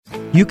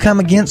You come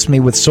against me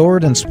with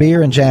sword and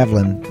spear and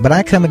javelin, but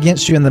I come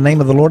against you in the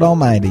name of the Lord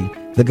Almighty,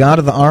 the God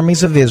of the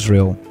armies of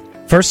Israel.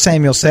 1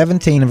 Samuel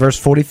 17 and verse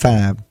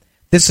 45.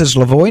 This is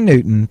LaVoy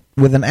Newton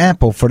with an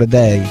apple for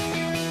today.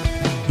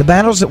 The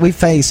battles that we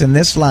face in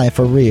this life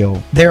are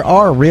real. There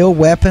are real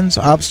weapons,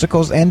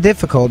 obstacles, and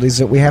difficulties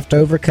that we have to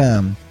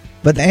overcome.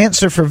 But the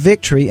answer for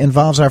victory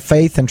involves our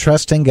faith and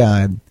trust in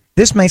God.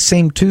 This may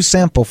seem too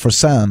simple for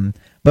some,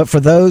 but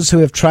for those who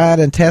have tried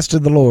and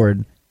tested the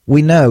Lord,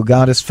 we know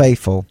God is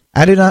faithful.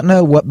 I do not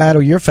know what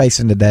battle you're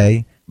facing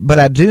today, but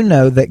I do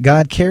know that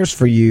God cares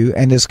for you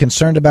and is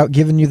concerned about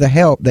giving you the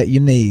help that you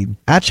need.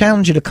 I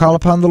challenge you to call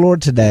upon the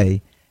Lord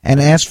today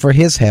and ask for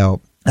His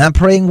help. I'm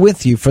praying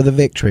with you for the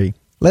victory.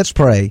 Let's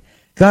pray.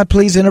 God,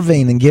 please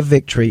intervene and give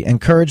victory,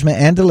 encouragement,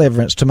 and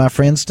deliverance to my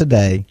friends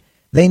today.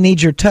 They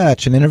need your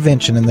touch and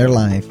intervention in their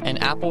life. An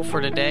Apple for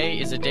Today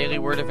is a daily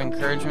word of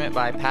encouragement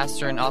by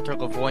pastor and author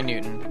LaVoy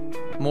Newton.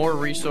 More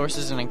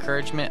resources and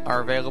encouragement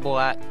are available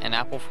at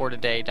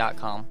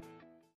anapplefortoday.com.